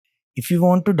If you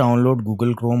want to download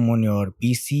Google Chrome on your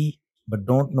PC but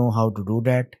don't know how to do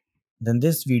that, then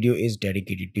this video is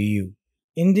dedicated to you.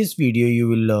 In this video, you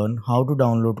will learn how to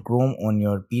download Chrome on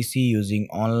your PC using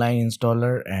online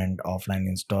installer and offline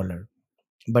installer.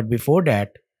 But before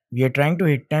that, we are trying to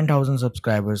hit 10,000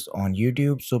 subscribers on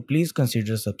YouTube, so please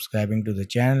consider subscribing to the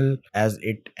channel as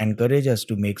it encourages us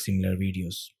to make similar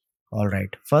videos.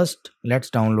 Alright, first let's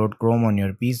download Chrome on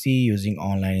your PC using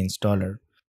online installer.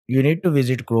 You need to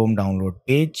visit Chrome download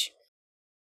page.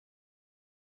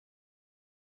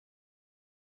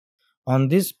 On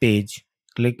this page,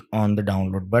 click on the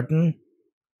download button.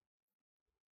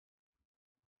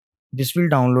 This will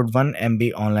download 1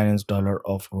 MB online installer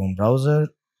of Chrome browser.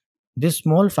 This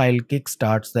small file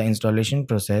kickstarts the installation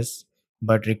process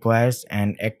but requires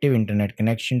an active internet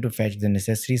connection to fetch the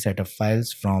necessary set of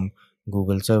files from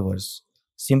Google servers.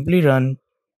 Simply run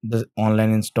the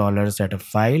online installer setup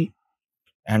file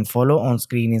and follow on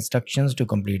screen instructions to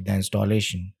complete the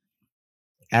installation.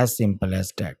 As simple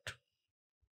as that.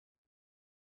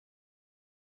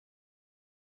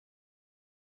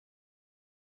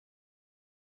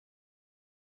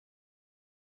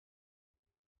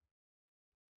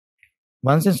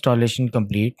 Once installation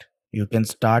complete, you can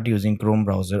start using Chrome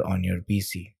browser on your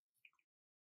PC.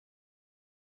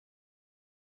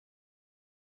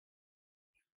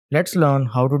 Let's learn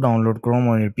how to download Chrome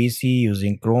on your PC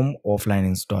using Chrome Offline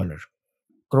Installer.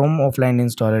 Chrome Offline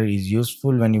Installer is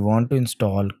useful when you want to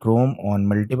install Chrome on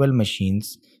multiple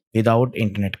machines without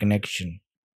internet connection.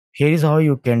 Here is how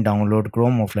you can download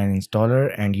Chrome Offline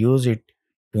Installer and use it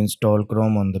to install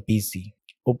Chrome on the PC.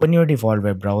 Open your default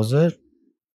web browser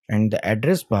and the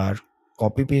address bar,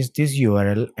 copy paste this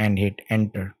URL and hit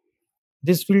enter.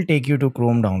 This will take you to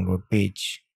Chrome download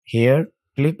page. Here,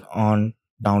 click on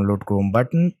download Chrome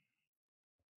button.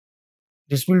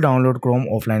 This will download Chrome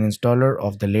offline installer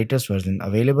of the latest version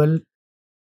available.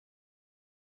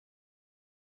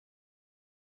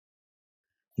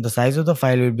 The size of the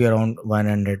file will be around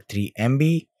 103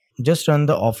 MB. Just run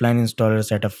the offline installer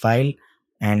setup file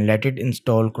and let it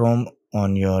install Chrome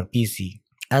on your PC.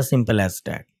 As simple as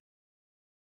that.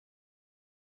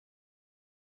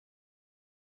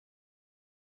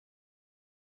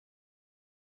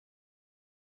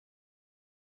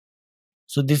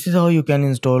 So this is how you can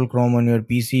install Chrome on your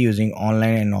PC using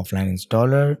online and offline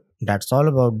installer. That's all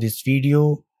about this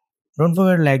video. Don't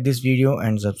forget to like this video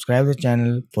and subscribe the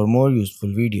channel for more useful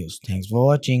videos. Thanks for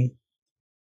watching.